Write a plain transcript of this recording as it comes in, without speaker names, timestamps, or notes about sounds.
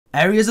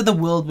Areas of the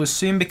world will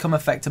soon become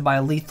affected by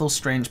a lethal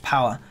strange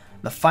power.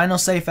 The final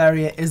safe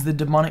area is the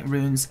demonic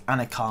runes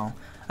Anakal.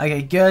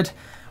 Okay, good.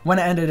 When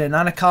it ended in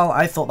Anakal,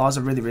 I thought that was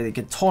a really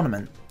good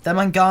tournament.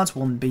 Deadman guards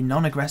will be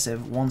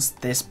non-aggressive once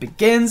this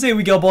begins. Here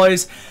we go,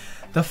 boys.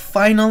 The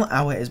final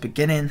hour is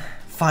beginning.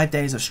 5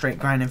 days of straight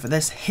grinding for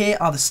this. Here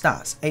are the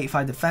stats.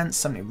 85 defense,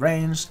 70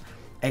 range,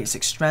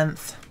 86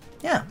 strength.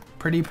 Yeah,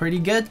 pretty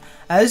good.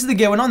 This is the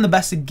gear. We're not in the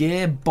best of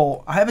gear,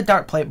 but I have a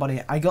dark plate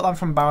body. I got that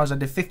from Barrows. I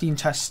did 15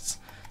 chests.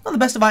 Not the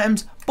best of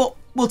items, but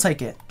we'll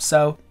take it.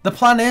 So the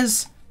plan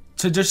is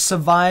to just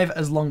survive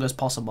as long as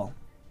possible.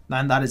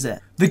 And that is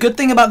it. The good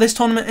thing about this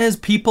tournament is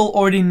people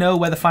already know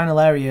where the final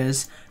area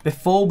is.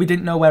 Before, we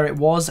didn't know where it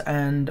was,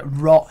 and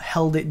Rot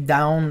held it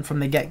down from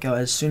the get-go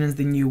as soon as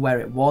they knew where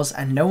it was,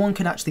 and no one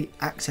could actually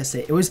access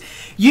it. It was,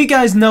 you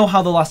guys know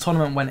how the last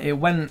tournament went. It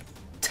went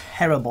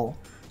terrible.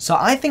 So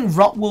I think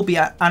Rot will be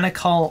at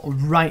Anakal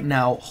right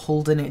now,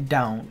 holding it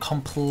down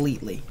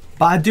completely.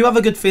 But I do have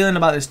a good feeling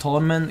about this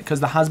tournament because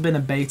there has been a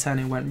beta and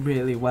it went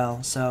really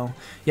well. So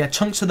yeah,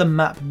 chunks of the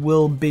map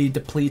will be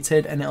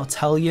depleted and it'll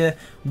tell you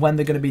when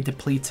they're going to be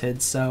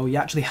depleted. So you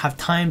actually have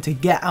time to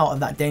get out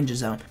of that danger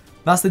zone.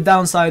 That's the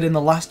downside in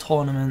the last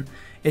tournament.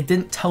 It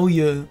didn't tell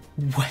you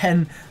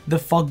when the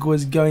fog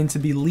was going to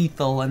be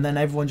lethal and then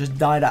everyone just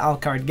died at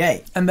Alcard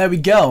Gate. And there we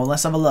go,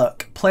 let's have a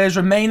look. Players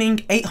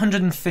remaining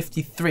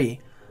 853.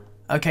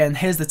 Okay, and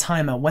here's the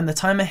timer. When the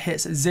timer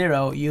hits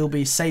 0, you'll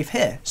be safe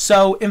here.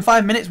 So in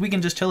 5 minutes, we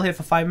can just chill here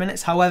for 5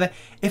 minutes. However,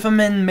 if I'm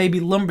in maybe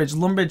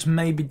Lumbridge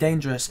may be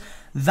dangerous.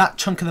 That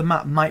chunk of the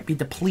map might be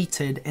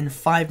depleted in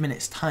 5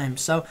 minutes time.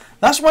 So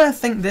that's why I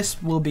think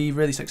this will be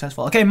really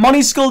successful. Okay,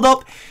 Money's skilled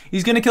up.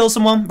 He's going to kill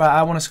someone. Right,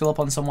 I want to skill up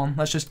on someone.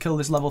 Let's just kill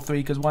this level 3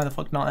 because why the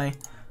fuck not, eh?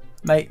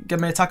 Mate,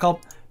 give me a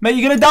tackle. Mate,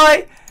 you're going to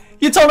die.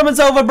 Your tournament's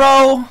over,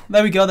 bro.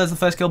 There we go. There's the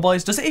first kill,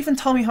 boys. Does it even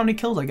tell me how many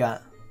kills I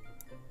get?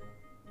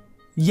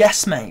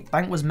 Yes, mate.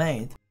 Bank was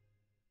made.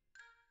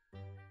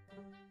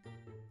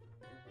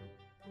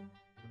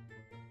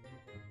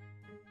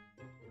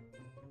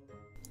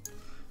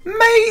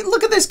 Mate,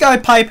 look at this guy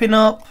piping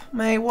up.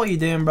 Mate, what are you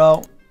doing,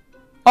 bro?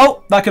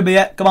 Oh, that could be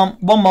it. Come on.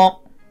 One more.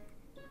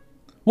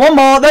 One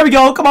more. There we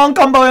go. Come on,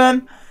 combo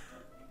him.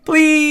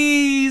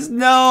 Please.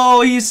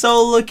 No, he's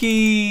so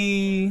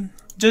lucky.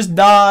 Just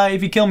die.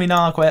 If you kill me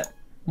now, I'll quit.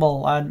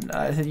 Well,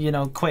 you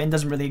know, quitting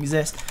doesn't really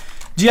exist.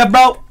 GF,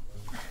 bro.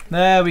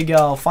 There we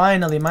go.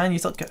 Finally, man. You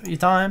took your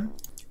time.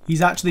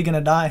 He's actually going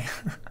to die.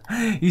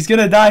 He's going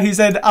to die. He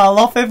said, I'll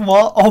off him.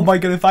 What? Oh my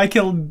god. If I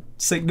kill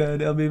Sick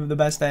Nerd, it'll be the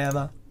best day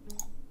ever.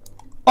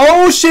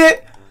 Oh,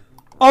 shit.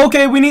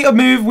 Okay, we need to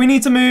move. We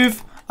need to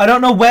move. I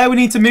don't know where we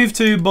need to move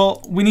to,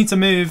 but we need to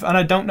move. And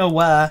I don't know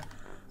where.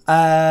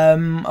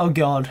 Oh,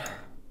 god.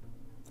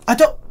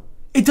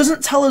 It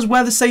doesn't tell us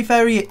where the safe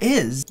area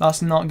is.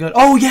 That's not good.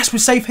 Oh, yes, we're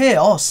safe here.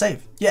 Oh,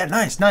 safe. Yeah,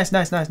 nice.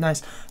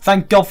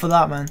 Thank God for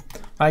that, man.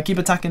 Right, keep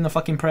attacking the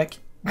fucking prick.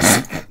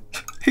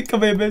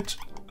 Come here, bitch.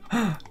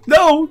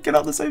 No, get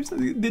out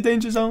the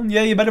danger zone.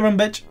 Yeah, you better run,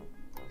 bitch.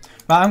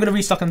 Right, I'm going to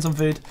restock on some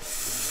food.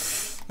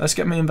 Let's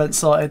get my invent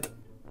sorted.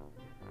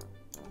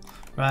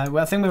 Right,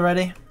 well, I think we're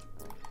ready.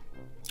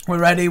 We're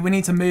ready. We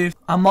need to move.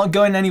 I'm not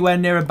going anywhere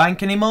near a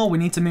bank anymore. We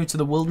need to move to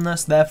the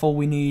wilderness. Therefore,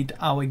 we need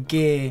our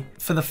gear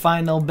for the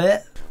final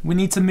bit. We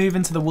need to move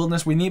into the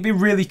wilderness. We need to be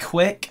really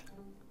quick.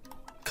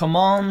 Come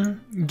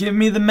on. Give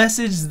me the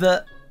message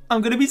that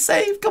I'm going to be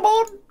safe. Come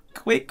on.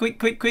 Quick.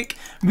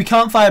 We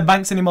can't fire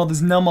banks anymore.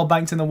 There's no more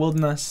banks in the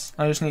wilderness.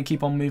 I just need to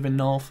keep on moving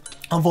north.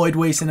 Avoid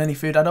wasting any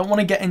food. I don't want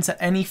to get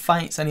into any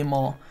fights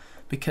anymore.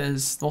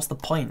 Because what's the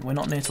point? We're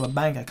not near to a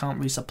bank. I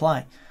can't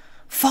resupply.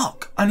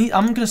 Fuck!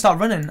 I'm gonna start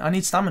running. I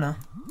need stamina.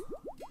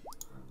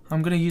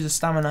 I'm gonna use a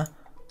stamina.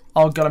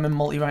 Oh god, I'm in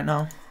multi right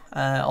now.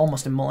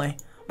 Almost in multi.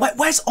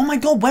 Where's? Oh my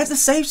god, where's the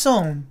safe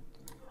zone?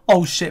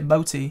 Oh shit,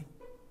 boaty.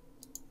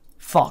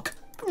 Fuck.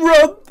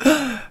 Run!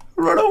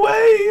 Run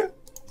away!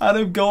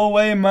 Adam, go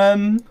away,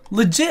 man.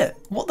 Legit.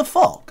 What the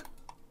fuck?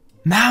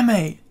 Nah,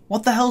 mate.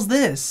 What the hell's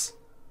this?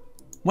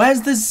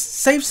 Where's this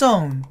safe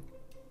zone?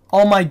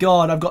 Oh my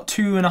god, I've got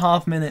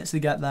 2.5 minutes to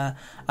get there,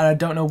 and I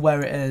don't know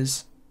where it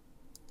is.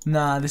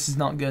 Nah, this is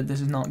not good.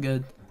 This is not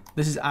good.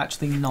 This is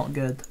actually not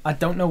good. I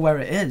don't know where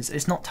it is.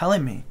 It's not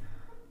telling me.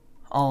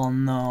 Oh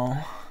no.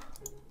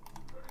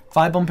 If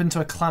I bump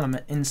into a clan, I'm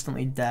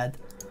instantly dead.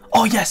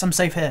 Oh yes, I'm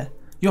safe here.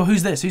 Yo,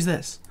 who's this? Who's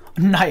this?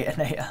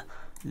 Naya.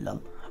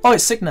 Lol. Oh,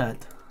 it's Sick Nerd.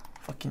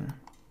 Fucking.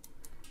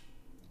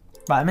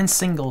 Right, I'm in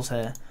singles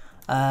here.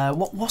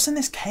 What's in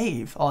this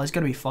cave? Oh, there's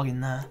gotta be fog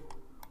in there.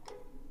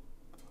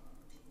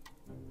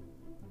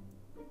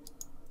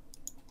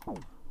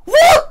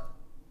 What?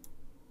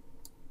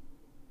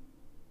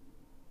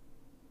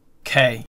 Okay.